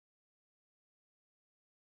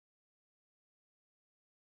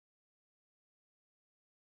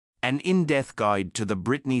An in-depth guide to the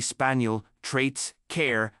Brittany Spaniel, traits,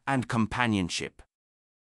 care, and companionship.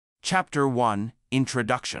 Chapter 1,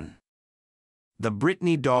 Introduction. The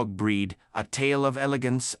Brittany dog breed, a tale of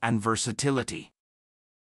elegance and versatility.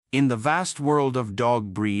 In the vast world of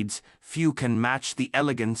dog breeds, few can match the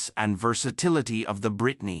elegance and versatility of the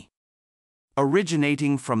Brittany.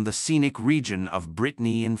 Originating from the scenic region of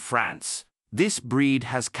Brittany in France, this breed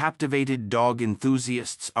has captivated dog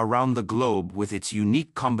enthusiasts around the globe with its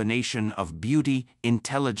unique combination of beauty,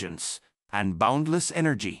 intelligence, and boundless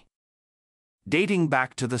energy. Dating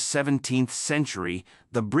back to the 17th century,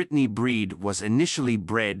 the Brittany breed was initially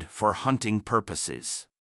bred for hunting purposes.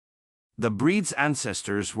 The breed's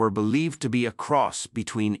ancestors were believed to be a cross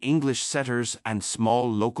between English setters and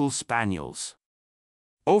small local spaniels.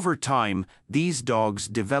 Over time, these dogs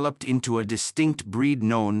developed into a distinct breed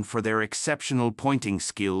known for their exceptional pointing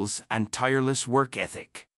skills and tireless work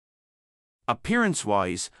ethic.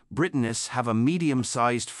 Appearance-wise, Brittany's have a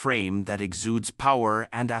medium-sized frame that exudes power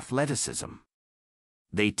and athleticism.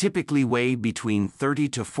 They typically weigh between 30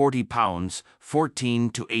 to 40 pounds,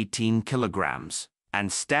 14 to 18 kilograms,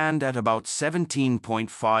 and stand at about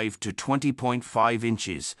 17.5 to 20.5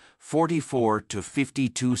 inches, 44 to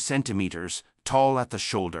 52 centimeters, tall at the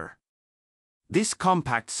shoulder. This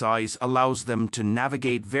compact size allows them to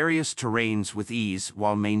navigate various terrains with ease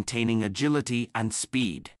while maintaining agility and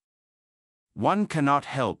speed. One cannot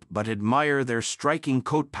help but admire their striking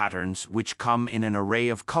coat patterns, which come in an array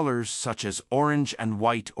of colors such as orange and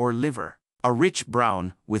white or liver, a rich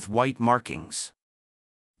brown with white markings.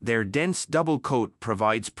 Their dense double coat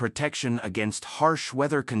provides protection against harsh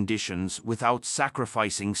weather conditions without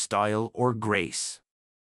sacrificing style or grace.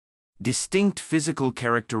 Distinct physical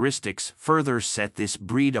characteristics further set this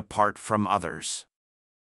breed apart from others.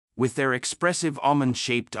 With their expressive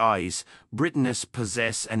almond-shaped eyes, Brittany's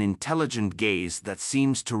possess an intelligent gaze that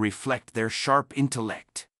seems to reflect their sharp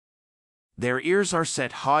intellect. Their ears are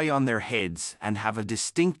set high on their heads and have a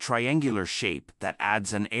distinct triangular shape that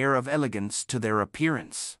adds an air of elegance to their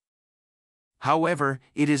appearance. However,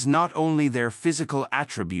 it is not only their physical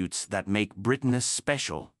attributes that make Brittany's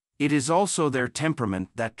special. It is also their temperament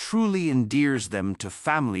that truly endears them to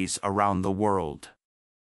families around the world.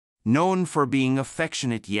 Known for being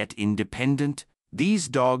affectionate yet independent, these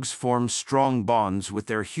dogs form strong bonds with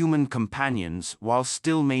their human companions while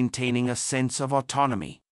still maintaining a sense of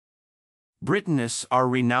autonomy. Brittany's are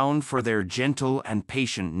renowned for their gentle and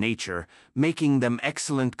patient nature, making them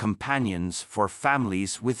excellent companions for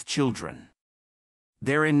families with children.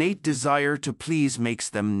 Their innate desire to please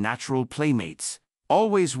makes them natural playmates,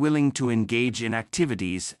 always willing to engage in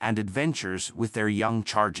activities and adventures with their young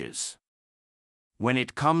charges. When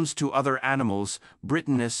it comes to other animals,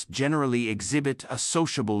 Brittany's generally exhibit a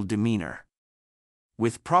sociable demeanor.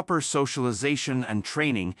 With proper socialization and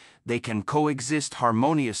training, they can coexist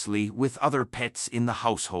harmoniously with other pets in the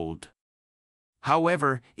household.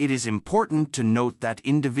 However, it is important to note that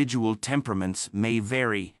individual temperaments may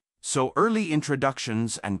vary, so early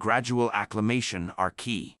introductions and gradual acclimation are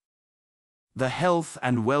key. The health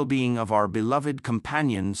and well-being of our beloved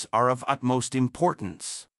companions are of utmost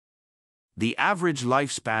importance. The average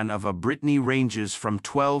lifespan of a Brittany ranges from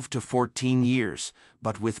 12 to 14 years,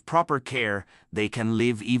 but with proper care, they can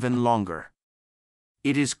live even longer.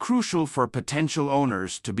 It is crucial for potential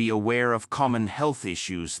owners to be aware of common health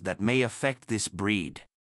issues that may affect this breed.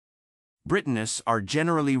 Brittany's are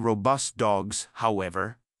generally robust dogs,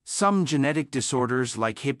 however. Some genetic disorders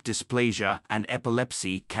like hip dysplasia and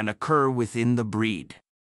epilepsy can occur within the breed.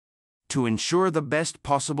 To ensure the best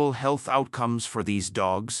possible health outcomes for these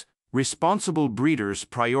dogs, responsible breeders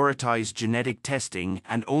prioritize genetic testing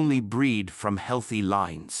and only breed from healthy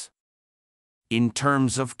lines. In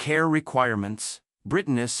terms of care requirements,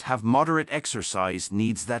 Brittany's have moderate exercise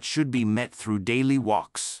needs that should be met through daily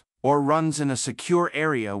walks or runs in a secure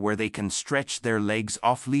area where they can stretch their legs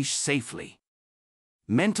off-leash safely.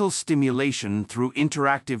 Mental stimulation through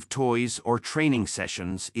interactive toys or training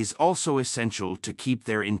sessions is also essential to keep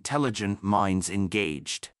their intelligent minds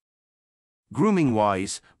engaged.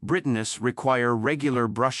 Grooming-wise, Brittany's require regular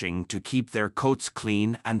brushing to keep their coats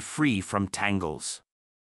clean and free from tangles.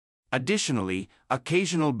 Additionally,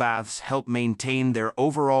 occasional baths help maintain their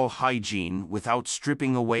overall hygiene without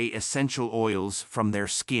stripping away essential oils from their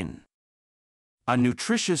skin. A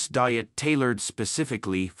nutritious diet tailored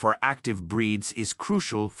specifically for active breeds is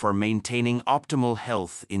crucial for maintaining optimal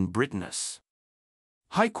health in Brittany's.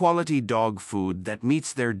 High-quality dog food that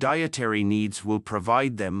meets their dietary needs will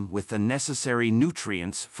provide them with the necessary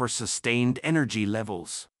nutrients for sustained energy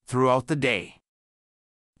levels throughout the day.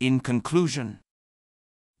 In conclusion,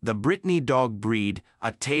 The Brittany dog breed,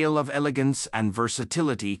 a tale of elegance and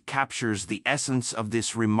versatility, captures the essence of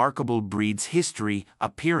this remarkable breed's history,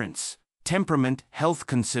 appearance, temperament, health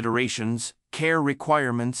considerations, care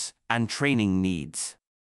requirements, and training needs.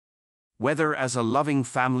 Whether as a loving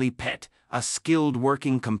family pet, a skilled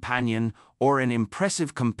working companion, or an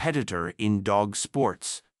impressive competitor in dog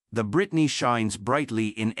sports, the Brittany shines brightly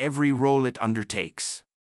in every role it undertakes.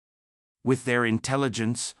 With their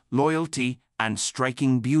intelligence, loyalty, and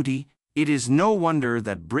striking beauty, it is no wonder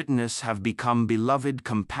that Brittany's have become beloved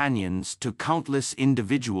companions to countless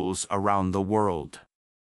individuals around the world.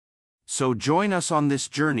 So join us on this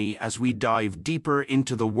journey as we dive deeper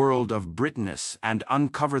into the world of Brittany's and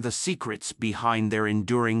uncover the secrets behind their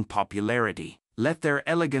enduring popularity. Let their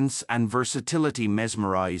elegance and versatility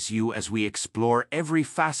mesmerize you as we explore every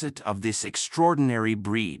facet of this extraordinary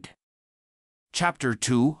breed. Chapter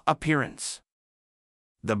 2: Appearance.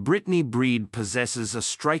 The Brittany breed possesses a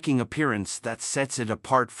striking appearance that sets it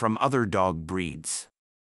apart from other dog breeds.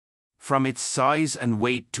 From its size and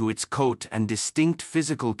weight to its coat and distinct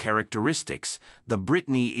physical characteristics, the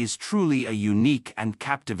Brittany is truly a unique and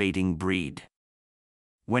captivating breed.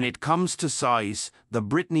 When it comes to size, the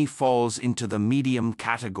Brittany falls into the medium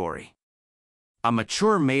category. A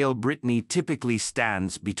mature male Brittany typically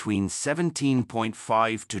stands between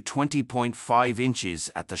 17.5 to 20.5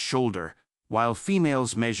 inches at the shoulder, while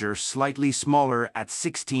females measure slightly smaller at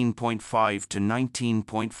 16.5 to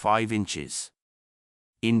 19.5 inches.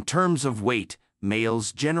 In terms of weight,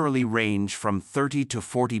 males generally range from 30 to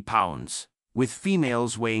 40 pounds, with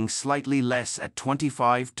females weighing slightly less at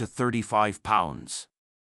 25 to 35 pounds.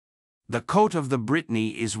 The coat of the Brittany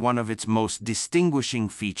is one of its most distinguishing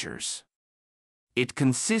features. It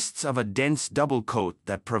consists of a dense double coat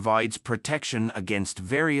that provides protection against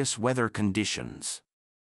various weather conditions.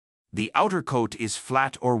 The outer coat is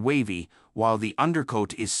flat or wavy, while the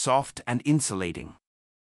undercoat is soft and insulating.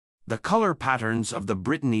 The color patterns of the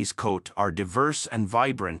Brittany's coat are diverse and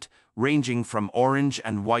vibrant, ranging from orange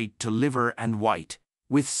and white to liver and white,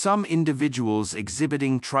 with some individuals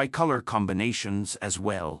exhibiting tricolor combinations as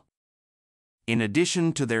well. In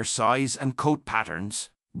addition to their size and coat patterns,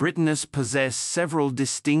 Brittany's possess several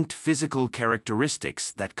distinct physical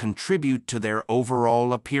characteristics that contribute to their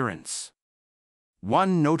overall appearance.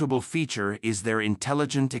 One notable feature is their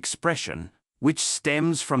intelligent expression, which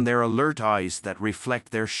stems from their alert eyes that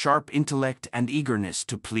reflect their sharp intellect and eagerness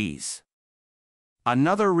to please.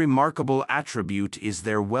 Another remarkable attribute is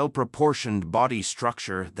their well-proportioned body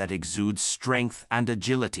structure that exudes strength and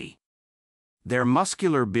agility. Their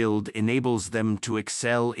muscular build enables them to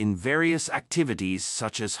excel in various activities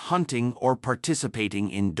such as hunting or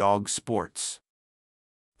participating in dog sports.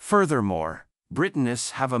 Furthermore,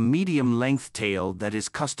 Brittany's have a medium-length tail that is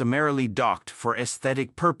customarily docked for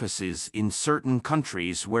aesthetic purposes in certain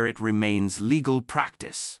countries where it remains legal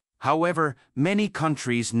practice. However, many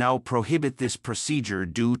countries now prohibit this procedure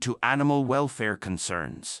due to animal welfare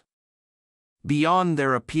concerns. Beyond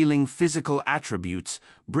their appealing physical attributes,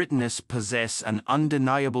 Brittany's possess an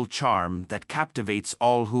undeniable charm that captivates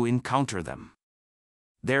all who encounter them.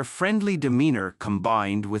 Their friendly demeanor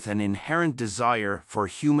combined with an inherent desire for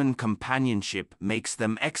human companionship makes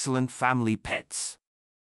them excellent family pets.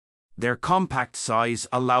 Their compact size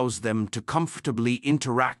allows them to comfortably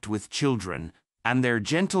interact with children, and their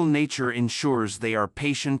gentle nature ensures they are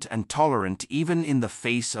patient and tolerant even in the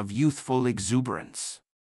face of youthful exuberance.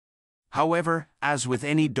 However, as with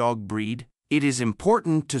any dog breed, it is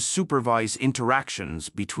important to supervise interactions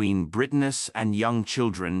between Brittany's and young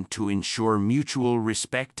children to ensure mutual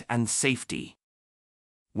respect and safety.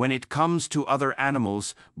 When it comes to other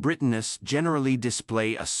animals, Brittany's generally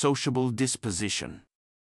display a sociable disposition.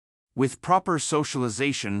 With proper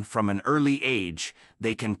socialization from an early age,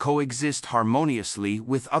 they can coexist harmoniously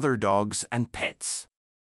with other dogs and pets.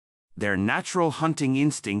 Their natural hunting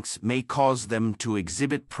instincts may cause them to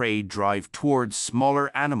exhibit prey drive towards smaller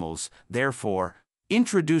animals, therefore,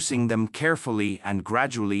 introducing them carefully and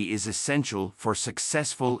gradually is essential for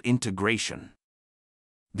successful integration.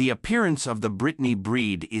 The appearance of the Brittany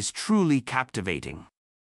breed is truly captivating.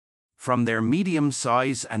 From their medium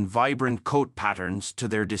size and vibrant coat patterns to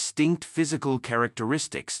their distinct physical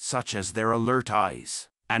characteristics such as their alert eyes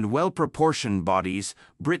and well-proportioned bodies,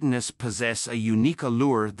 Brittany's possess a unique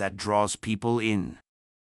allure that draws people in.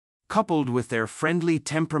 Coupled with their friendly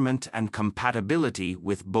temperament and compatibility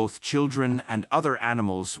with both children and other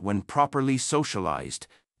animals when properly socialized,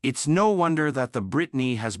 it's no wonder that the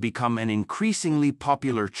Brittany has become an increasingly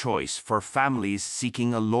popular choice for families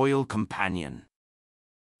seeking a loyal companion.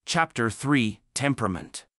 Chapter 3: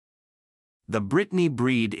 Temperament. The Brittany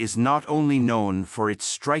breed is not only known for its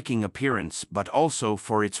striking appearance but also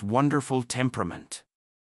for its wonderful temperament.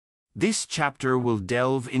 This chapter will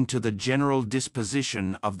delve into the general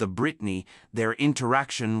disposition of the Brittany, their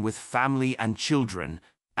interaction with family and children,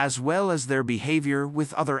 as well as their behavior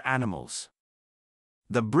with other animals.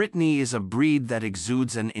 The Brittany is a breed that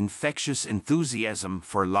exudes an infectious enthusiasm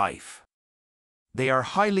for life. They are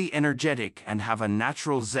highly energetic and have a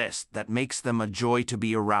natural zest that makes them a joy to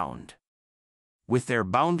be around. With their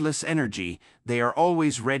boundless energy, they are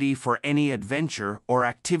always ready for any adventure or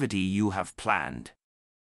activity you have planned.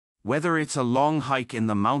 Whether it's a long hike in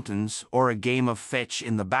the mountains or a game of fetch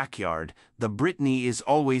in the backyard, the Brittany is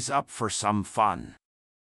always up for some fun.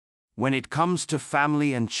 When it comes to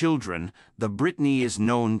family and children, the Brittany is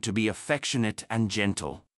known to be affectionate and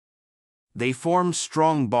gentle. They form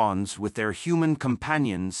strong bonds with their human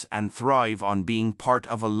companions and thrive on being part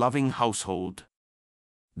of a loving household.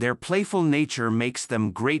 Their playful nature makes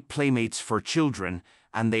them great playmates for children,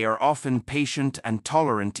 and they are often patient and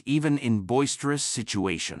tolerant even in boisterous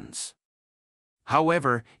situations.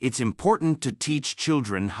 However, it's important to teach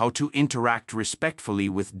children how to interact respectfully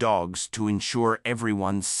with dogs to ensure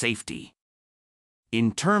everyone's safety.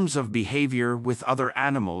 In terms of behavior with other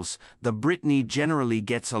animals, the Brittany generally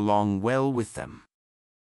gets along well with them.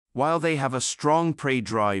 While they have a strong prey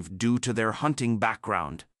drive due to their hunting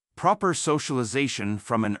background, proper socialization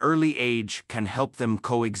from an early age can help them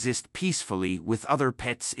coexist peacefully with other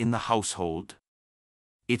pets in the household.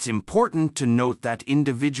 It's important to note that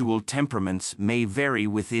individual temperaments may vary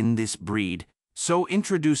within this breed, so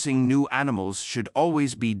introducing new animals should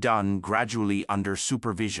always be done gradually under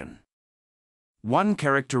supervision. One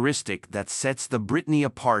characteristic that sets the Brittany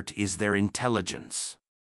apart is their intelligence.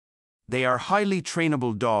 They are highly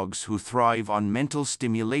trainable dogs who thrive on mental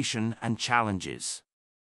stimulation and challenges.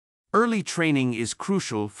 Early training is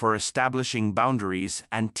crucial for establishing boundaries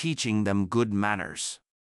and teaching them good manners.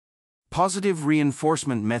 Positive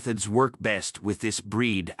reinforcement methods work best with this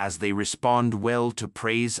breed as they respond well to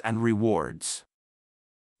praise and rewards.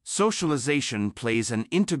 Socialization plays an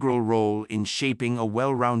integral role in shaping a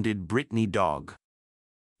well-rounded Brittany dog.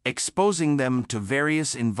 Exposing them to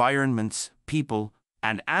various environments, people,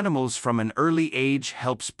 and animals from an early age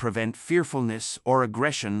helps prevent fearfulness or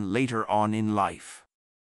aggression later on in life.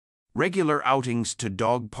 Regular outings to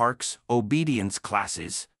dog parks, obedience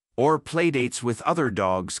classes, or playdates with other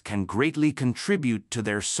dogs can greatly contribute to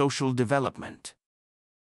their social development.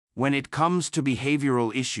 When it comes to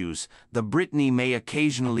behavioral issues, the Brittany may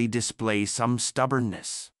occasionally display some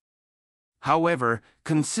stubbornness. However,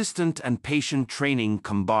 consistent and patient training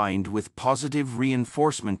combined with positive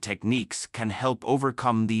reinforcement techniques can help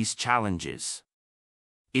overcome these challenges.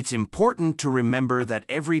 It's important to remember that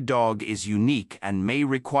every dog is unique and may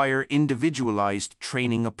require individualized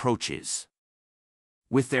training approaches.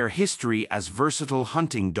 With their history as versatile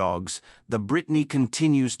hunting dogs, the Brittany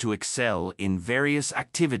continues to excel in various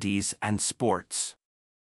activities and sports.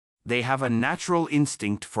 They have a natural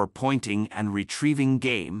instinct for pointing and retrieving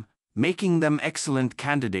game, making them excellent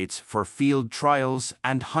candidates for field trials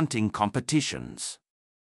and hunting competitions.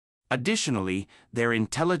 Additionally, their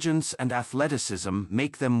intelligence and athleticism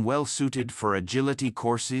make them well-suited for agility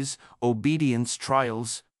courses, obedience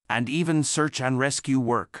trials, and even search and rescue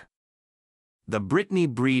work. The Brittany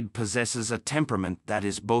breed possesses a temperament that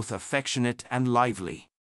is both affectionate and lively.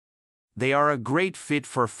 They are a great fit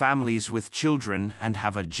for families with children and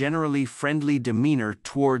have a generally friendly demeanor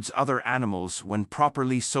towards other animals when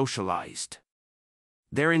properly socialized.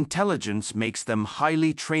 Their intelligence makes them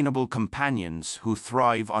highly trainable companions who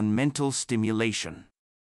thrive on mental stimulation.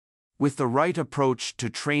 With the right approach to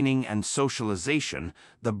training and socialization,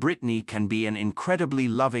 the Brittany can be an incredibly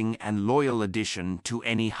loving and loyal addition to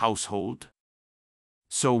any household.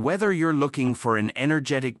 So whether you're looking for an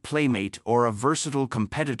energetic playmate or a versatile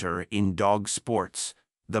competitor in dog sports,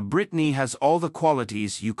 the Brittany has all the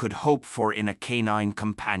qualities you could hope for in a canine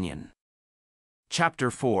companion.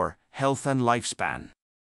 Chapter 4: Health and Lifespan.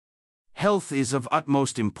 Health is of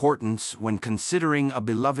utmost importance when considering a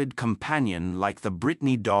beloved companion like the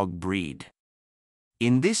Brittany dog breed.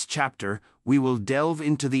 In this chapter, we will delve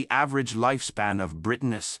into the average lifespan of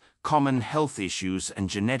Brittany's, common health issues and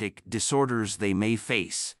genetic disorders they may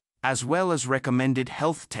face, as well as recommended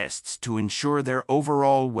health tests to ensure their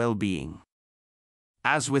overall well-being.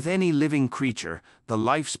 As with any living creature, the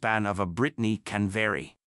lifespan of a Brittany can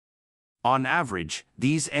vary. On average,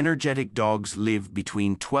 these energetic dogs live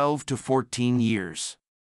between 12 to 14 years.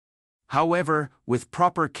 However, with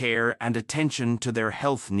proper care and attention to their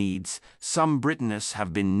health needs, some Brittany's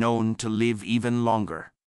have been known to live even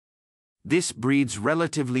longer. This breed's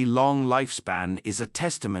relatively long lifespan is a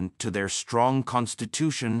testament to their strong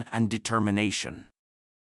constitution and determination.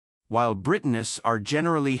 While Brittnys are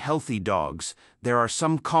generally healthy dogs, there are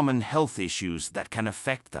some common health issues that can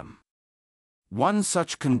affect them. One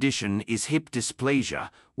such condition is hip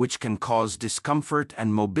dysplasia, which can cause discomfort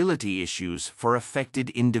and mobility issues for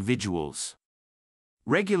affected individuals.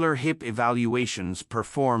 Regular hip evaluations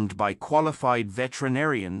performed by qualified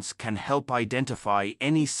veterinarians can help identify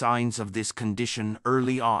any signs of this condition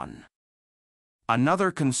early on. Another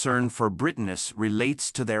concern for Brittnys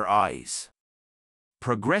relates to their eyes.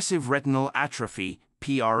 Progressive retinal atrophy,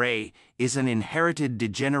 PRA, is an inherited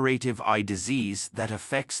degenerative eye disease that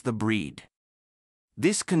affects the breed.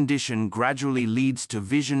 This condition gradually leads to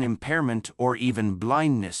vision impairment or even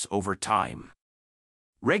blindness over time.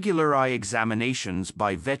 Regular eye examinations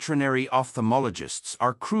by veterinary ophthalmologists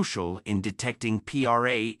are crucial in detecting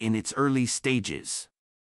PRA in its early stages.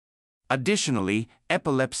 Additionally,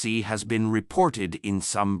 epilepsy has been reported in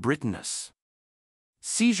some Brittnys.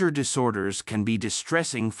 Seizure disorders can be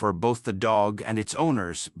distressing for both the dog and its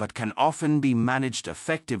owners, but can often be managed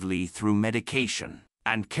effectively through medication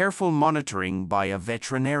and careful monitoring by a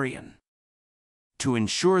veterinarian. To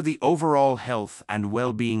ensure the overall health and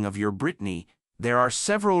well-being of your Brittany, there are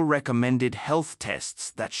several recommended health tests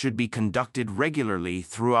that should be conducted regularly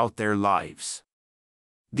throughout their lives.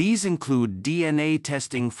 These include DNA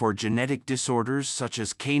testing for genetic disorders such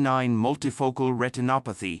as canine multifocal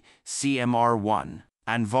retinopathy, CMR1,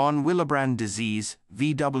 and von Willebrand disease,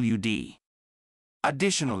 VWD.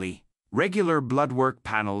 Additionally, regular blood work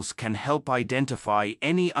panels can help identify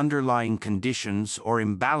any underlying conditions or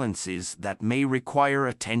imbalances that may require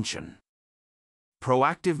attention.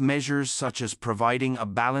 Proactive measures such as providing a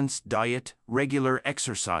balanced diet, regular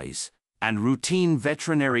exercise, and routine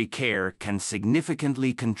veterinary care can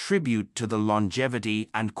significantly contribute to the longevity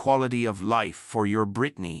and quality of life for your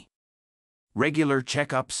Brittany. Regular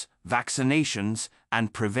checkups, vaccinations,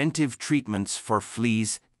 and preventive treatments for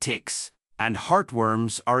fleas, ticks, and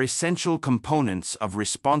heartworms are essential components of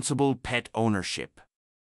responsible pet ownership.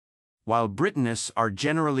 While Brittnys are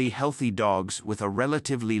generally healthy dogs with a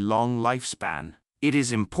relatively long lifespan, it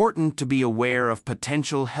is important to be aware of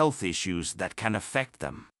potential health issues that can affect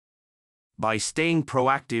them. By staying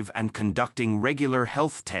proactive and conducting regular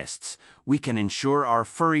health tests, we can ensure our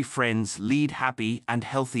furry friends lead happy and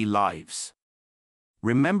healthy lives.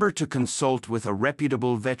 Remember to consult with a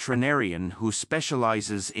reputable veterinarian who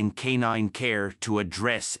specializes in canine care to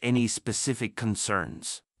address any specific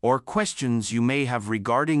concerns or questions you may have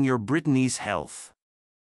regarding your Brittany's health.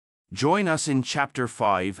 Join us in Chapter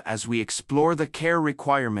 5 as we explore the care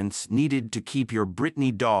requirements needed to keep your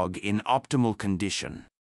Brittany dog in optimal condition.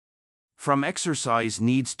 From exercise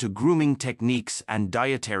needs to grooming techniques and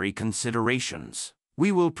dietary considerations,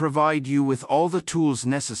 we will provide you with all the tools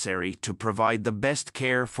necessary to provide the best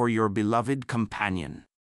care for your beloved companion.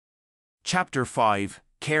 Chapter 5: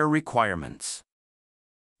 Care Requirements.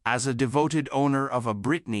 As a devoted owner of a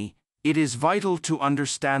Brittany, it is vital to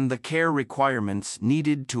understand the care requirements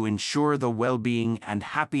needed to ensure the well-being and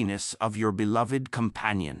happiness of your beloved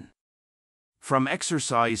companion. From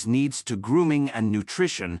exercise needs to grooming and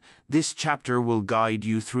nutrition, this chapter will guide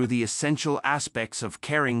you through the essential aspects of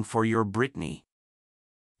caring for your Brittany.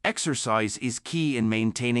 Exercise is key in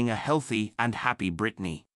maintaining a healthy and happy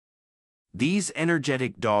Brittany. These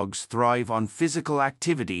energetic dogs thrive on physical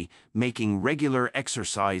activity, making regular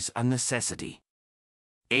exercise a necessity.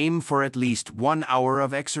 Aim for at least 1 hour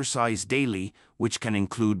of exercise daily, which can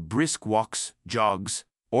include brisk walks, jogs,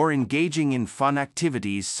 or engaging in fun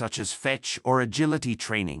activities such as fetch or agility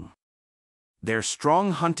training. Their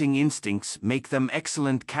strong hunting instincts make them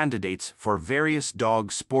excellent candidates for various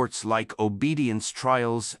dog sports like obedience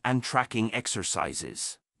trials and tracking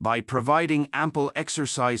exercises. By providing ample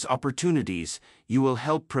exercise opportunities, you will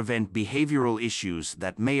help prevent behavioral issues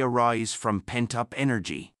that may arise from pent-up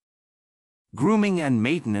energy. Grooming and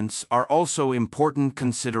maintenance are also important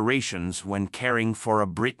considerations when caring for a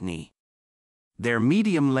Brittany. Their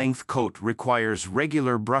medium-length coat requires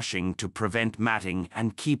regular brushing to prevent matting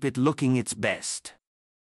and keep it looking its best.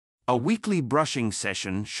 A weekly brushing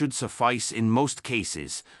session should suffice in most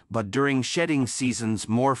cases, but during shedding seasons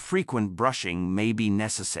more frequent brushing may be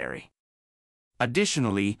necessary.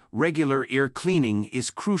 Additionally, regular ear cleaning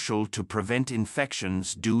is crucial to prevent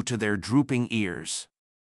infections due to their drooping ears.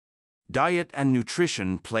 Diet and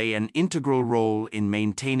nutrition play an integral role in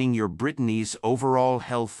maintaining your Brittany's overall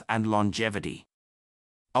health and longevity.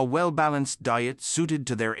 A well-balanced diet suited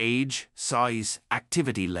to their age, size,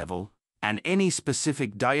 activity level, and any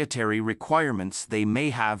specific dietary requirements they may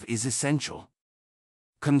have is essential.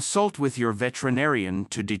 Consult with your veterinarian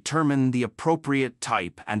to determine the appropriate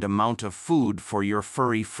type and amount of food for your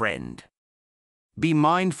furry friend. Be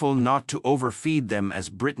mindful not to overfeed them,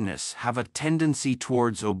 as Brittnys have a tendency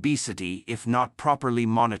towards obesity if not properly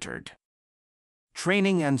monitored.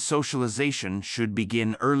 Training and socialization should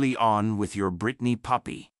begin early on with your Brittany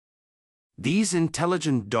puppy. These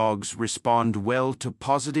intelligent dogs respond well to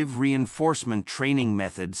positive reinforcement training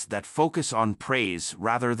methods that focus on praise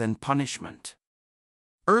rather than punishment.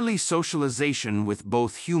 Early socialization with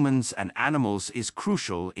both humans and animals is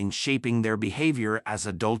crucial in shaping their behavior as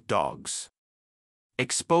adult dogs.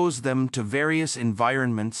 Expose them to various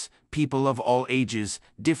environments, people of all ages,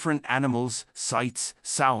 different animals, sights,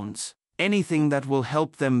 sounds, anything that will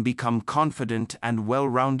help them become confident and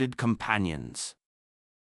well-rounded companions.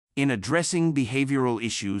 In addressing behavioral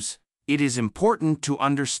issues, it is important to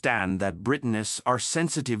understand that Brittnys are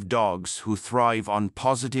sensitive dogs who thrive on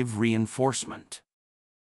positive reinforcement.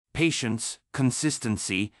 Patience,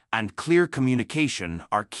 consistency, and clear communication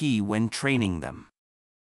are key when training them.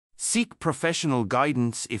 Seek professional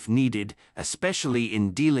guidance if needed, especially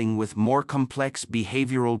in dealing with more complex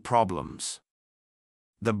behavioral problems.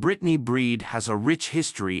 The Brittany breed has a rich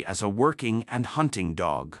history as a working and hunting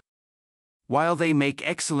dog. While they make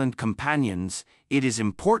excellent companions, it is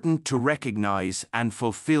important to recognize and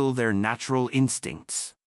fulfill their natural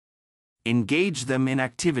instincts. Engage them in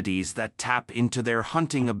activities that tap into their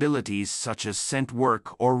hunting abilities, such as scent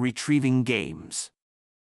work or retrieving games.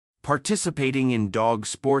 Participating in dog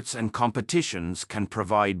sports and competitions can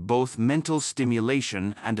provide both mental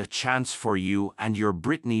stimulation and a chance for you and your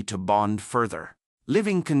Brittany to bond further.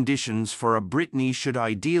 Living conditions for a Brittany should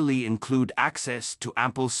ideally include access to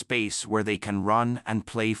ample space where they can run and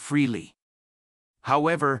play freely.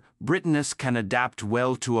 However, Brittnys can adapt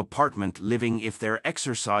well to apartment living if their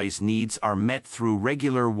exercise needs are met through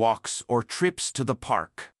regular walks or trips to the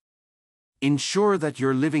park. Ensure that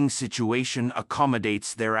your living situation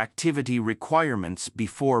accommodates their activity requirements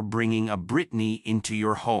before bringing a Brittany into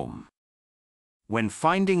your home. When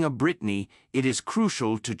finding a Brittany, it is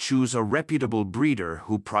crucial to choose a reputable breeder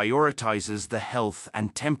who prioritizes the health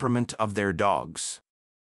and temperament of their dogs.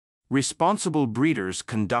 Responsible breeders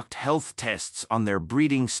conduct health tests on their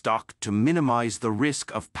breeding stock to minimize the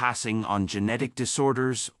risk of passing on genetic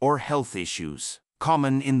disorders or health issues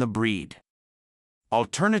common in the breed.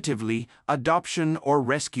 Alternatively, adoption or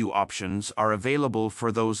rescue options are available for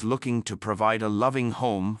those looking to provide a loving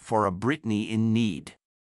home for a Brittany in need.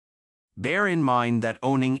 Bear in mind that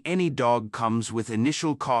owning any dog comes with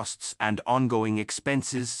initial costs and ongoing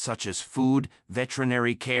expenses such as food,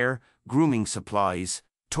 veterinary care, grooming supplies,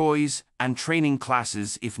 toys, and training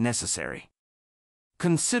classes if necessary.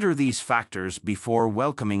 Consider these factors before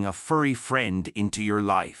welcoming a furry friend into your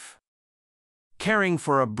life. Caring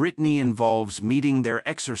for a Brittany involves meeting their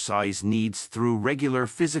exercise needs through regular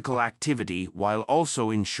physical activity while also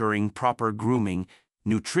ensuring proper grooming,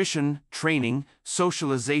 nutrition, training,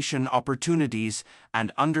 socialization opportunities,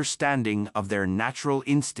 and understanding of their natural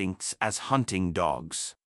instincts as hunting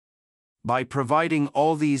dogs. By providing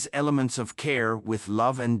all these elements of care with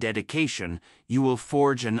love and dedication, you will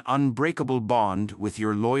forge an unbreakable bond with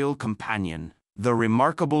your loyal companion, the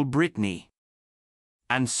remarkable Brittany.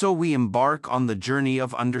 And so we embark on the journey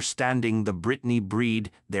of understanding the Brittany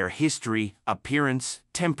breed, their history, appearance,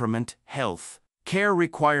 temperament, health, care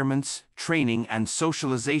requirements, training and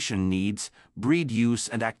socialization needs, breed use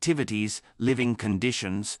and activities, living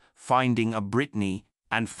conditions, finding a Brittany,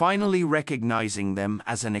 and finally recognizing them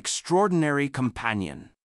as an extraordinary companion.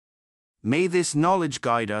 May this knowledge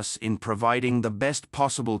guide us in providing the best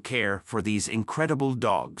possible care for these incredible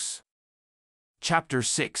dogs. Chapter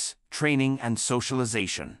 6: Training and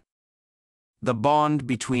Socialization. The bond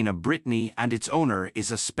between a Brittany and its owner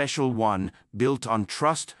is a special one, built on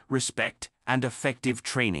trust, respect, and effective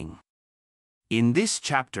training. In this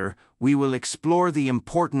chapter, we will explore the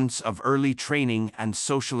importance of early training and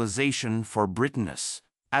socialization for Brittnys,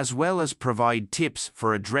 as well as provide tips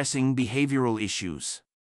for addressing behavioral issues.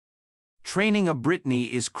 Training a Brittany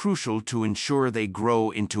is crucial to ensure they grow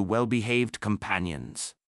into well-behaved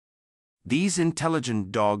companions. These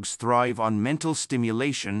intelligent dogs thrive on mental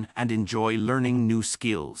stimulation and enjoy learning new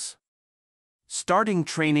skills. Starting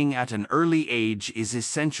training at an early age is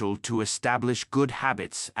essential to establish good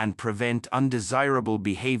habits and prevent undesirable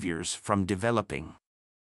behaviors from developing.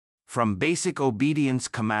 From basic obedience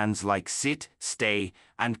commands like sit, stay,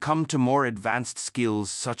 and come to more advanced skills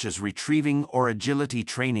such as retrieving or agility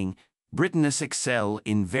training, Brittnys excel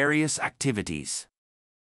in various activities.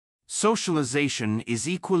 Socialization is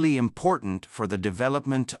equally important for the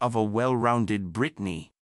development of a well-rounded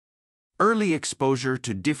Brittany. Early exposure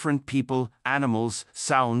to different people, animals,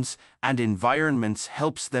 sounds, and environments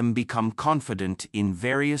helps them become confident in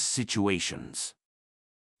various situations.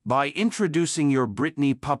 By introducing your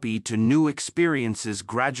Brittany puppy to new experiences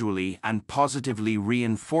gradually and positively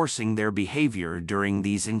reinforcing their behavior during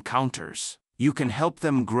these encounters, you can help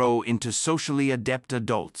them grow into socially adept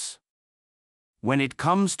adults. When it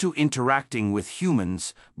comes to interacting with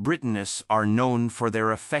humans, Brittanies are known for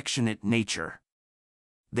their affectionate nature.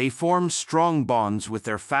 They form strong bonds with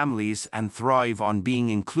their families and thrive on being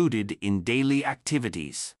included in daily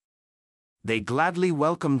activities. They gladly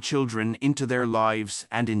welcome children into their lives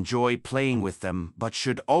and enjoy playing with them, but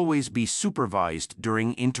should always be supervised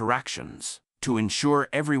during interactions to ensure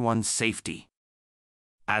everyone's safety.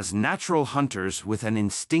 As natural hunters with an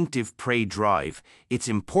instinctive prey drive, it's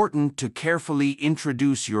important to carefully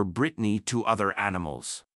introduce your Brittany to other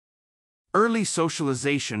animals. Early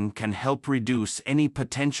socialization can help reduce any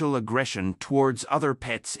potential aggression towards other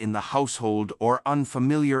pets in the household or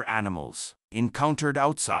unfamiliar animals encountered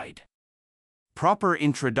outside. Proper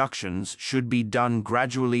introductions should be done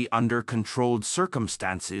gradually under controlled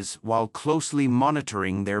circumstances while closely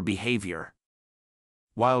monitoring their behavior.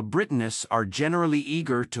 While Brittanies are generally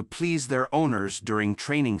eager to please their owners during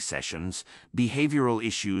training sessions, behavioral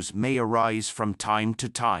issues may arise from time to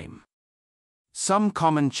time. Some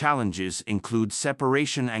common challenges include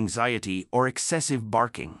separation anxiety or excessive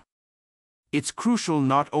barking. It's crucial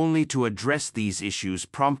not only to address these issues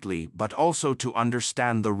promptly but also to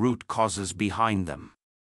understand the root causes behind them.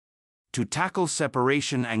 To tackle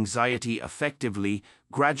separation anxiety effectively,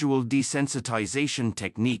 gradual desensitization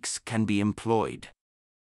techniques can be employed.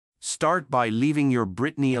 Start by leaving your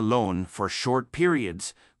Brittany alone for short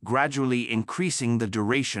periods, gradually increasing the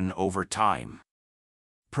duration over time.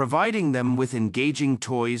 Providing them with engaging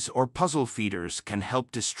toys or puzzle feeders can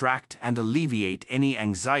help distract and alleviate any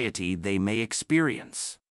anxiety they may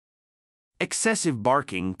experience. Excessive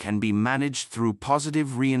barking can be managed through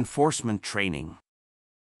positive reinforcement training.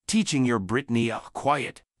 Teaching your Brittany a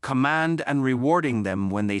quiet command and rewarding them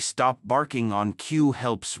when they stop barking on cue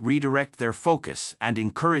helps redirect their focus and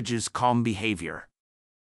encourages calm behavior.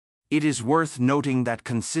 It is worth noting that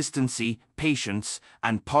consistency, patience,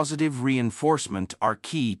 and positive reinforcement are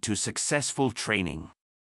key to successful training.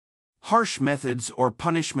 Harsh methods or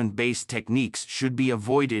punishment-based techniques should be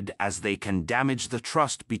avoided as they can damage the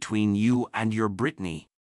trust between you and your Brittany.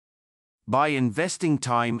 By investing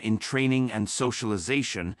time in training and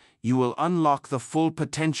socialization, you will unlock the full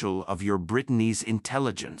potential of your Brittany's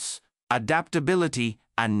intelligence, adaptability,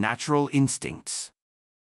 and natural instincts.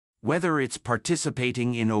 Whether it's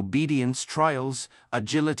participating in obedience trials,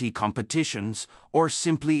 agility competitions, or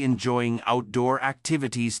simply enjoying outdoor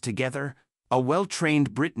activities together, a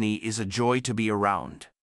well-trained Brittany is a joy to be around.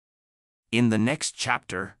 In the next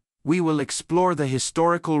chapter, we will explore the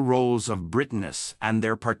historical roles of Brittanies and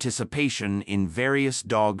their participation in various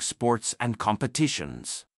dog sports and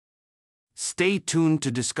competitions. Stay tuned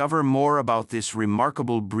to discover more about this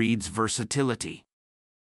remarkable breed's versatility.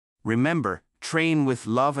 Remember, train with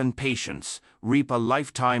love and patience, reap a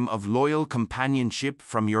lifetime of loyal companionship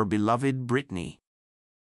from your beloved Brittany.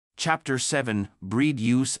 Chapter 7: Breed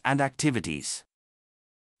Use and Activities.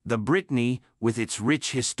 The Brittany, with its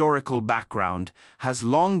rich historical background, has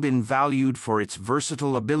long been valued for its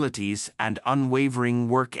versatile abilities and unwavering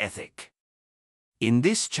work ethic. In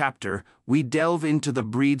this chapter, we delve into the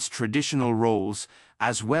breed's traditional roles,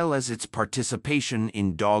 as well as its participation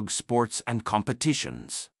in dog sports and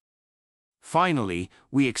competitions. Finally,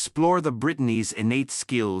 we explore the Brittany's innate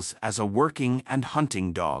skills as a working and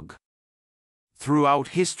hunting dog.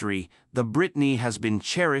 Throughout history, the Brittany has been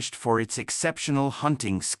cherished for its exceptional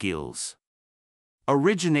hunting skills.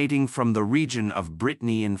 Originating from the region of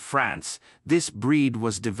Brittany in France, this breed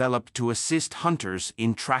was developed to assist hunters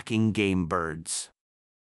in tracking game birds.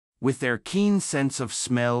 With their keen sense of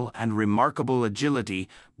smell and remarkable agility,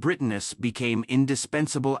 Brittanies became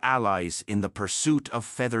indispensable allies in the pursuit of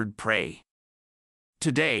feathered prey.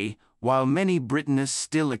 Today, while many Brittanies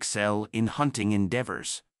still excel in hunting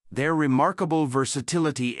endeavors, their remarkable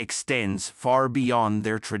versatility extends far beyond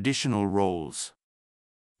their traditional roles.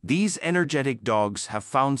 These energetic dogs have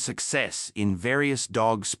found success in various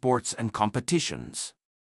dog sports and competitions.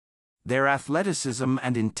 Their athleticism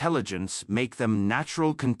and intelligence make them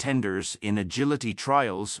natural contenders in agility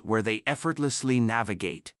trials where they effortlessly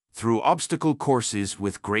navigate through obstacle courses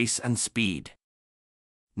with grace and speed.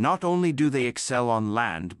 Not only do they excel on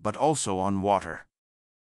land but also on water.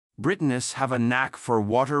 Brittanies have a knack for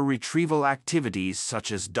water retrieval activities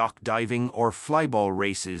such as dock diving or flyball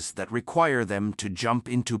races that require them to jump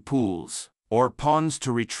into pools or ponds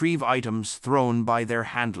to retrieve items thrown by their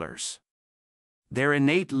handlers. Their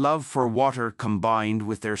innate love for water combined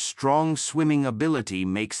with their strong swimming ability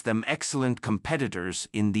makes them excellent competitors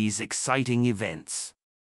in these exciting events.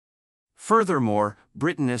 Furthermore,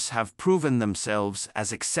 Brittnys have proven themselves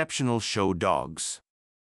as exceptional show dogs.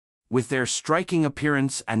 With their striking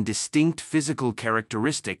appearance and distinct physical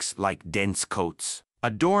characteristics like dense coats,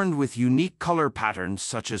 adorned with unique color patterns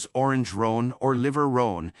such as orange roan or liver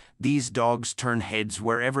roan, these dogs turn heads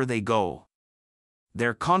wherever they go.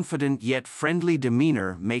 Their confident yet friendly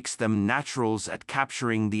demeanor makes them naturals at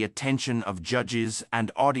capturing the attention of judges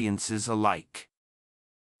and audiences alike.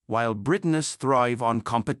 While Brittnys thrive on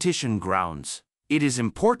competition grounds, it is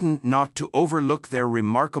important not to overlook their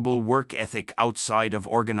remarkable work ethic outside of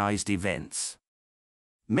organized events.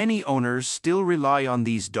 Many owners still rely on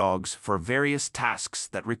these dogs for various tasks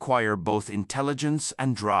that require both intelligence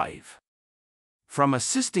and drive. From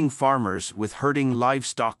assisting farmers with herding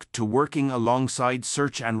livestock to working alongside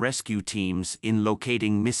search and rescue teams in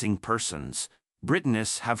locating missing persons,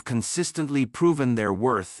 Brittnys have consistently proven their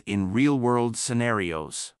worth in real-world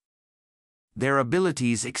scenarios. Their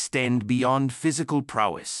abilities extend beyond physical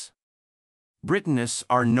prowess. Brittnys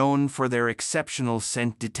are known for their exceptional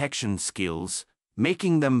scent detection skills,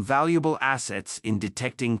 making them valuable assets in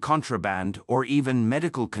detecting contraband or even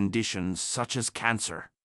medical conditions such as cancer.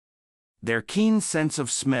 Their keen sense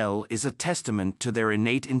of smell is a testament to their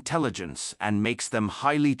innate intelligence and makes them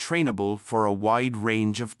highly trainable for a wide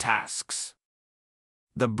range of tasks.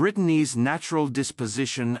 The Brittnys' natural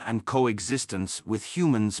disposition and coexistence with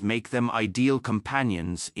humans make them ideal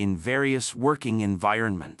companions in various working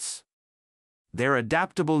environments. Their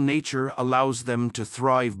adaptable nature allows them to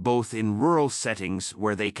thrive both in rural settings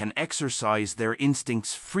where they can exercise their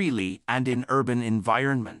instincts freely and in urban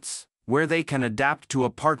environments, where they can adapt to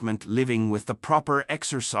apartment living with the proper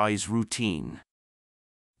exercise routine.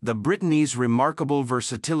 The Brittnys' remarkable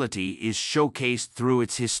versatility is showcased through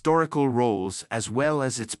its historical roles as well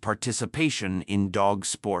as its participation in dog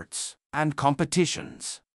sports and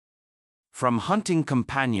competitions. From hunting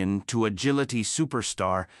companion to agility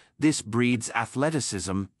superstar, this breed's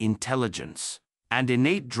athleticism, intelligence, and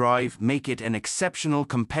innate drive make it an exceptional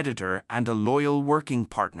competitor and a loyal working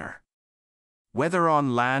partner. Whether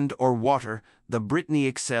on land or water, the Brittny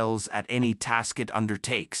excels at any task it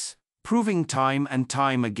undertakes, proving time and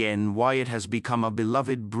time again why it has become a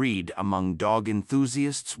beloved breed among dog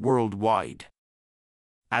enthusiasts worldwide.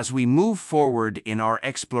 As we move forward in our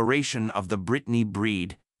exploration of the Brittny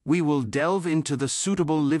breed, we will delve into the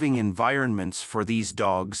suitable living environments for these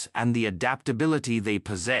dogs and the adaptability they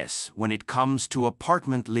possess when it comes to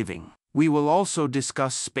apartment living. We will also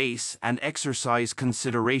discuss space and exercise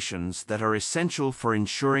considerations that are essential for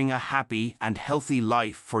ensuring a happy and healthy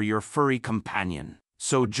life for your furry companion.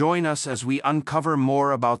 So join us as we uncover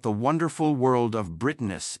more about the wonderful world of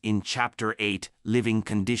Brittnys in Chapter 8, Living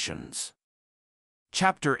Conditions.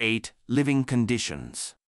 Chapter 8, Living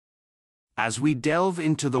Conditions. As we delve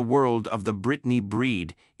into the world of the Brittny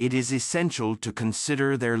breed, it is essential to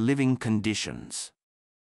consider their living conditions.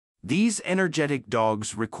 These energetic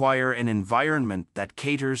dogs require an environment that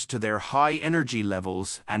caters to their high energy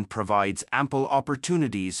levels and provides ample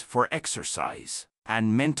opportunities for exercise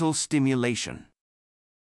and mental stimulation.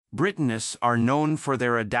 Brittnys are known for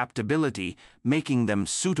their adaptability, making them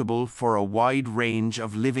suitable for a wide range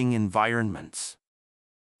of living environments.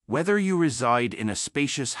 Whether you reside in a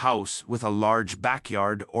spacious house with a large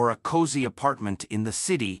backyard or a cozy apartment in the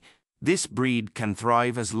city, this breed can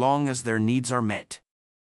thrive as long as their needs are met.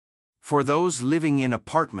 For those living in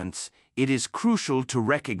apartments, it is crucial to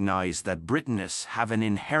recognize that Brittnys have an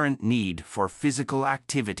inherent need for physical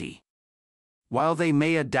activity. While they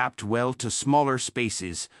may adapt well to smaller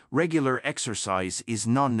spaces, regular exercise is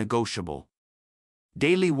non-negotiable.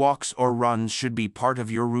 Daily walks or runs should be part of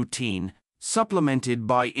your routine, supplemented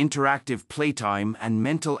by interactive playtime and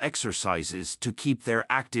mental exercises to keep their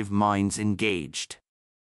active minds engaged.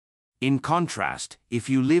 In contrast, if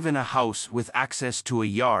you live in a house with access to a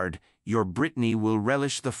yard, your Brittny will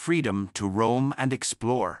relish the freedom to roam and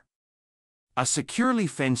explore. A securely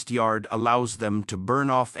fenced yard allows them to burn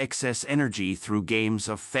off excess energy through games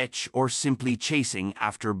of fetch or simply chasing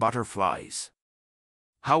after butterflies.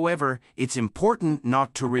 However, it's important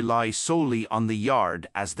not to rely solely on the yard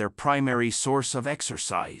as their primary source of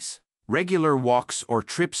exercise. Regular walks or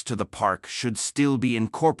trips to the park should still be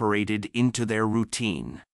incorporated into their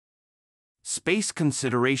routine. Space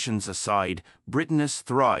considerations aside, Brittnys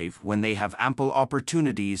thrive when they have ample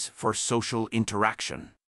opportunities for social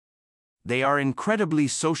interaction. They are incredibly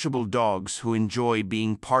sociable dogs who enjoy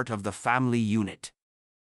being part of the family unit.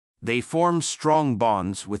 They form strong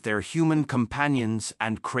bonds with their human companions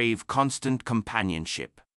and crave constant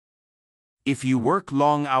companionship. If you work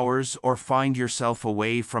long hours or find yourself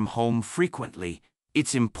away from home frequently,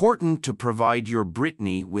 it's important to provide your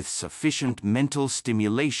Brittany with sufficient mental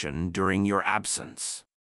stimulation during your absence.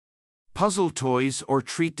 Puzzle toys or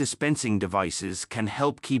treat dispensing devices can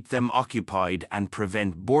help keep them occupied and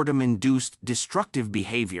prevent boredom-induced destructive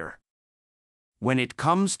behavior. When it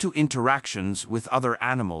comes to interactions with other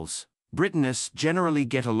animals, Brittany's generally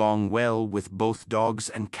get along well with both dogs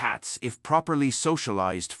and cats if properly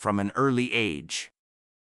socialized from an early age.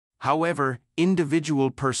 However,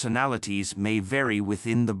 individual personalities may vary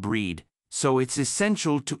within the breed, so it's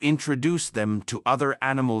essential to introduce them to other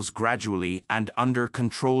animals gradually and under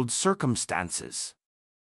controlled circumstances.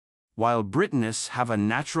 While Brittany's have a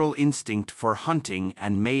natural instinct for hunting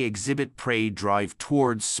and may exhibit prey drive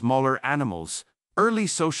towards smaller animals, early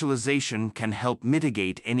socialization can help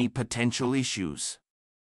mitigate any potential issues.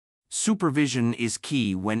 Supervision is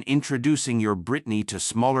key when introducing your Brittany to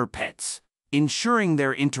smaller pets, ensuring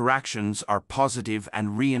their interactions are positive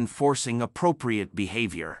and reinforcing appropriate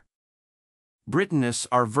behavior. Brittany's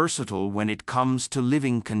are versatile when it comes to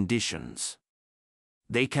living conditions.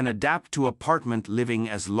 They can adapt to apartment living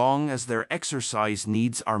as long as their exercise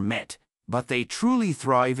needs are met, but they truly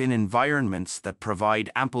thrive in environments that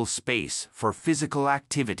provide ample space for physical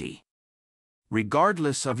activity.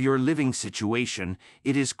 Regardless of your living situation,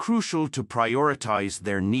 it is crucial to prioritize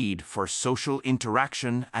their need for social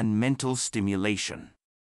interaction and mental stimulation.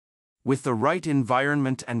 With the right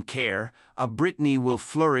environment and care, a Brittany will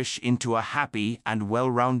flourish into a happy and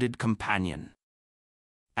well-rounded companion.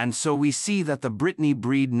 And so we see that the Brittany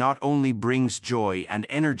breed not only brings joy and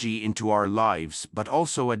energy into our lives but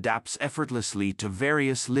also adapts effortlessly to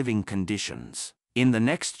various living conditions. In the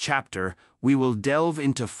next chapter, we will delve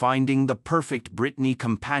into finding the perfect Brittany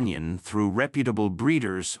companion through reputable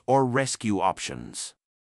breeders or rescue options.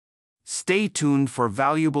 Stay tuned for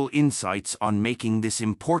valuable insights on making this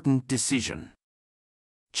important decision.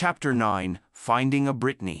 Chapter 9: Finding a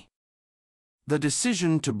Brittany. The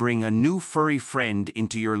decision to bring a new furry friend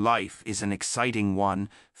into your life is an exciting one,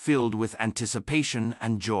 filled with anticipation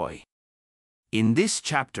and joy. In this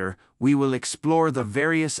chapter, we will explore the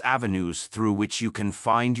various avenues through which you can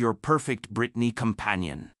find your perfect Brittany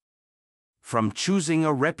companion. From choosing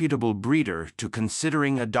a reputable breeder to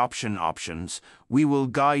considering adoption options, we will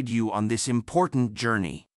guide you on this important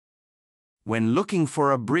journey. When looking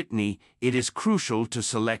for a Brittany, it is crucial to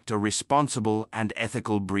select a responsible and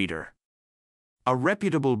ethical breeder. A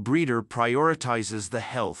reputable breeder prioritizes the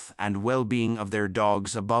health and well-being of their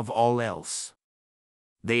dogs above all else.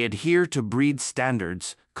 They adhere to breed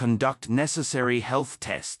standards, conduct necessary health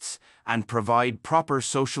tests, and provide proper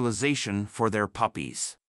socialization for their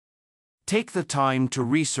puppies. Take the time to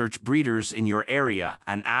research breeders in your area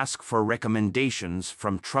and ask for recommendations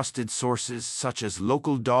from trusted sources such as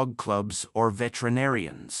local dog clubs or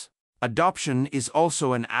veterinarians. Adoption is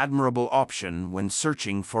also an admirable option when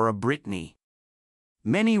searching for a Brittany.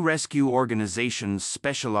 Many rescue organizations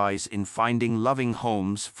specialize in finding loving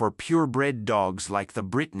homes for purebred dogs like the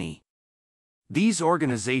Brittany. These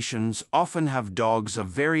organizations often have dogs of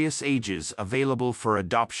various ages available for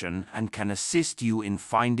adoption and can assist you in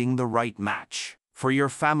finding the right match for your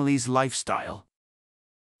family's lifestyle.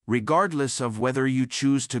 Regardless of whether you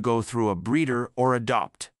choose to go through a breeder or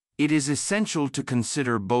adopt, it is essential to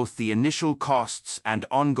consider both the initial costs and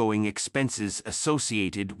ongoing expenses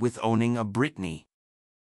associated with owning a Brittany.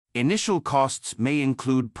 Initial costs may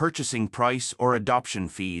include purchasing price or adoption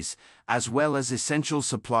fees, as well as essential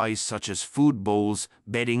supplies such as food bowls,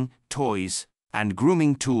 bedding, toys, and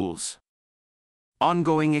grooming tools.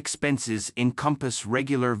 Ongoing expenses encompass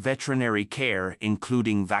regular veterinary care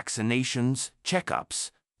including vaccinations,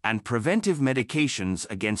 checkups, and preventive medications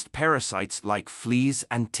against parasites like fleas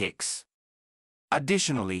and ticks.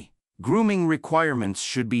 Additionally, grooming requirements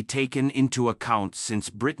should be taken into account since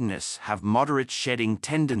Brittany's have moderate shedding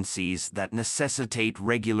tendencies that necessitate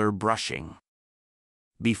regular brushing.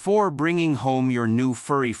 Before bringing home your new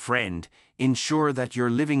furry friend, ensure that your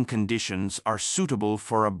living conditions are suitable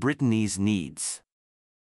for a Brittany's needs.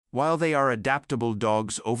 While they are adaptable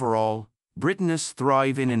dogs overall, Brittany's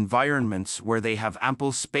thrive in environments where they have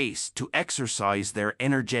ample space to exercise their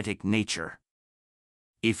energetic nature.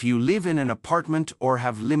 If you live in an apartment or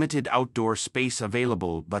have limited outdoor space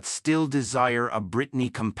available but still desire a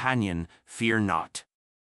Brittany companion, fear not.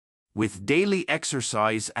 With daily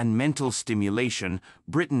exercise and mental stimulation,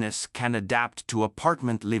 Brittany's can adapt to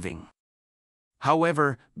apartment living.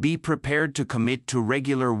 However, be prepared to commit to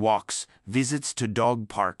regular walks, visits to dog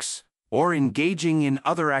parks, or engaging in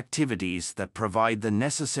other activities that provide the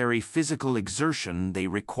necessary physical exertion they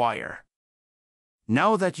require.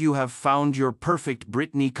 Now that you have found your perfect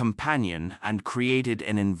Brittany companion and created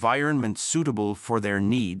an environment suitable for their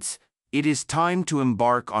needs, it is time to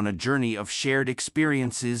embark on a journey of shared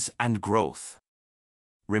experiences and growth.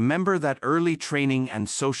 Remember that early training and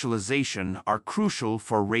socialization are crucial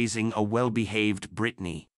for raising a well-behaved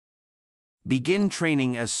Brittany. Begin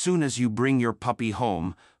training as soon as you bring your puppy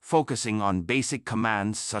home, focusing on basic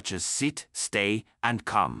commands such as sit, stay, and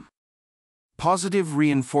come. Positive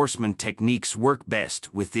reinforcement techniques work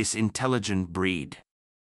best with this intelligent breed.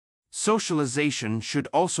 Socialization should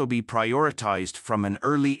also be prioritized from an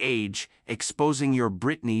early age, exposing your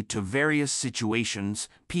Brittany to various situations,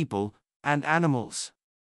 people, and animals.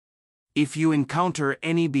 If you encounter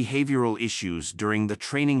any behavioral issues during the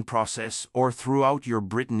training process or throughout your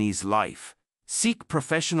Brittany's life, seek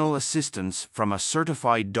professional assistance from a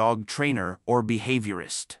certified dog trainer or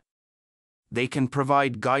behaviorist. They can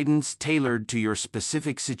provide guidance tailored to your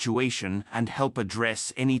specific situation and help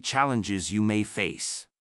address any challenges you may face.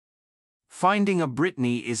 Finding a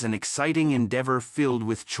Brittany is an exciting endeavor filled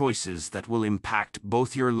with choices that will impact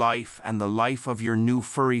both your life and the life of your new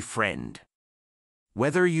furry friend.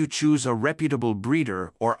 Whether you choose a reputable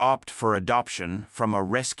breeder or opt for adoption from a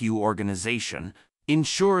rescue organization,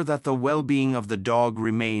 ensure that the well-being of the dog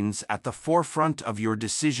remains at the forefront of your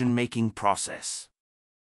decision-making process.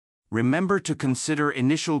 Remember to consider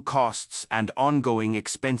initial costs and ongoing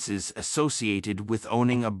expenses associated with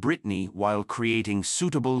owning a Brittany while creating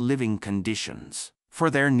suitable living conditions for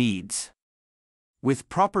their needs. With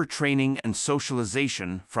proper training and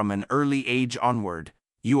socialization from an early age onward,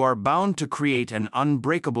 you are bound to create an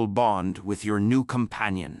unbreakable bond with your new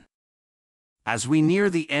companion. As we near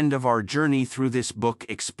the end of our journey through this book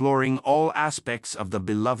exploring all aspects of the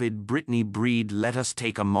beloved Brittany breed, let us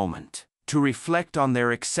take a moment to reflect on their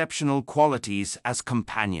exceptional qualities as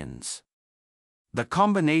companions. The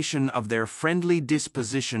combination of their friendly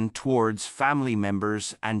disposition towards family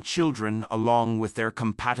members and children along with their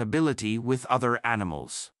compatibility with other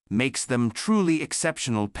animals makes them truly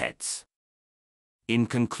exceptional pets. In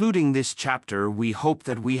concluding this chapter, we hope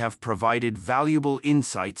that we have provided valuable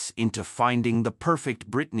insights into finding the perfect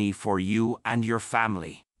Brittany for you and your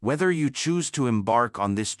family. Whether you choose to embark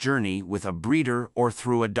on this journey with a breeder or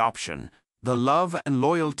through adoption, the love and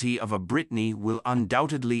loyalty of a Brittany will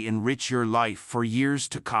undoubtedly enrich your life for years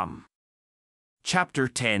to come. Chapter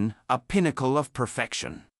 10: A Pinnacle of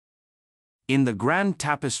Perfection. In the grand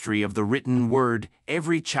tapestry of the written word,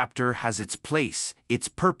 every chapter has its place, its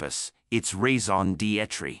purpose, its raison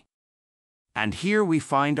d'être. And here we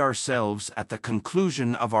find ourselves at the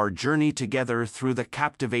conclusion of our journey together through the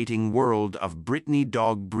captivating world of Brittany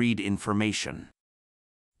dog breed information.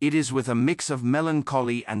 It is with a mix of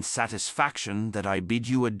melancholy and satisfaction that I bid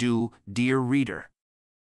you adieu, dear reader.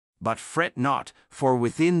 But fret not, for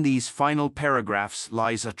within these final paragraphs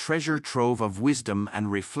lies a treasure trove of wisdom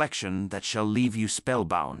and reflection that shall leave you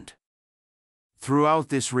spellbound. Throughout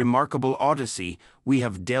this remarkable odyssey, we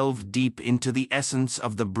have delved deep into the essence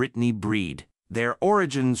of the Brittany breed, their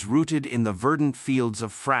origins rooted in the verdant fields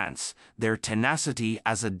of France, their tenacity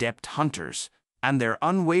as adept hunters, and their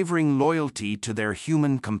unwavering loyalty to their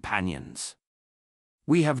human companions.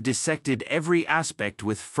 We have dissected every aspect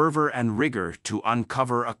with fervor and rigor to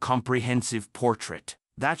uncover a comprehensive portrait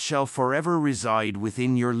that shall forever reside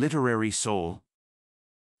within your literary soul.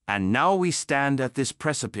 And now we stand at this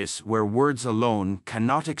precipice where words alone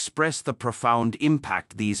cannot express the profound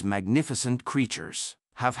impact these magnificent creatures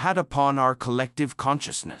have had upon our collective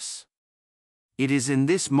consciousness. It is in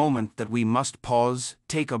this moment that we must pause,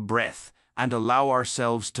 take a breath, and allow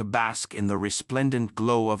ourselves to bask in the resplendent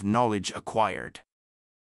glow of knowledge acquired.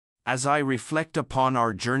 As I reflect upon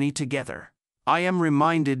our journey together, I am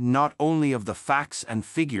reminded not only of the facts and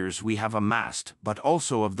figures we have amassed, but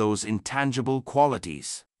also of those intangible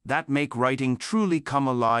qualities that make writing truly come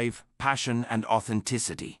alive: passion and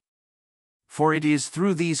authenticity. For it is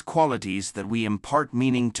through these qualities that we impart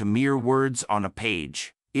meaning to mere words on a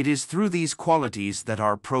page. It is through these qualities that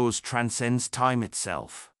our prose transcends time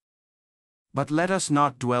itself. But let us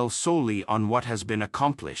not dwell solely on what has been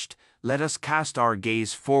accomplished, let us cast our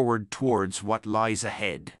gaze forward towards what lies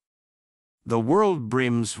ahead. The world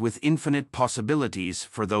brims with infinite possibilities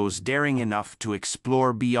for those daring enough to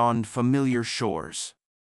explore beyond familiar shores.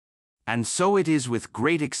 And so it is with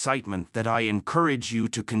great excitement that I encourage you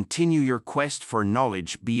to continue your quest for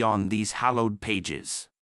knowledge beyond these hallowed pages.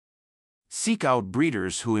 Seek out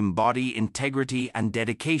breeders who embody integrity and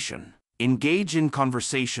dedication. Engage in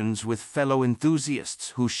conversations with fellow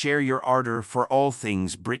enthusiasts who share your ardor for all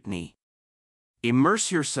things Brittany.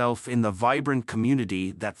 Immerse yourself in the vibrant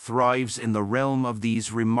community that thrives in the realm of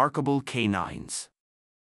these remarkable canines.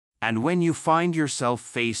 And when you find yourself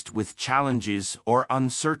faced with challenges or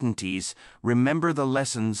uncertainties, remember the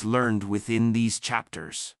lessons learned within these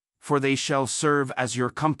chapters, for they shall serve as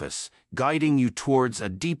your compass, guiding you towards a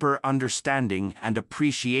deeper understanding and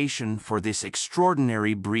appreciation for this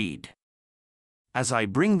extraordinary breed. As I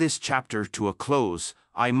bring this chapter to a close,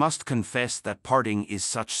 I must confess that parting is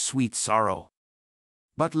such sweet sorrow.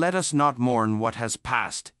 But let us not mourn what has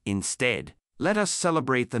passed. Instead, let us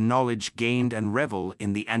celebrate the knowledge gained and revel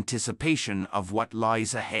in the anticipation of what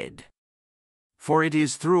lies ahead. For it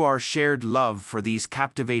is through our shared love for these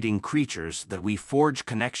captivating creatures that we forge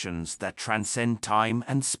connections that transcend time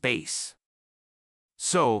and space.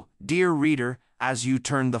 So, dear reader, as you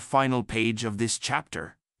turn the final page of this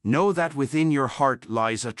chapter, know that within your heart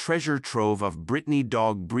lies a treasure trove of Brittany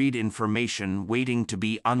dog breed information waiting to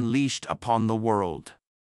be unleashed upon the world.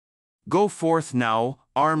 Go forth now,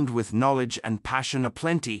 armed with knowledge and passion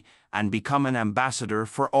aplenty, and become an ambassador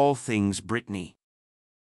for all things Brittany.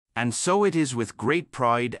 And so it is with great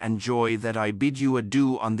pride and joy that I bid you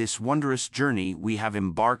adieu on this wondrous journey we have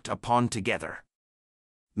embarked upon together.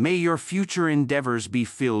 May your future endeavors be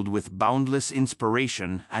filled with boundless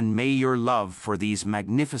inspiration, and may your love for these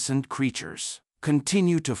magnificent creatures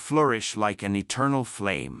continue to flourish like an eternal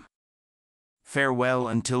flame. Farewell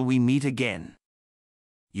until we meet again.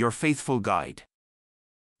 Your faithful guide.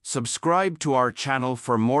 Subscribe to our channel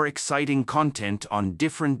for more exciting content on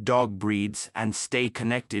different dog breeds and stay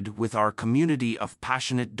connected with our community of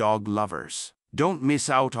passionate dog lovers. Don't miss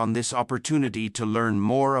out on this opportunity to learn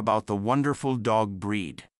more about the wonderful dog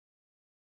breed.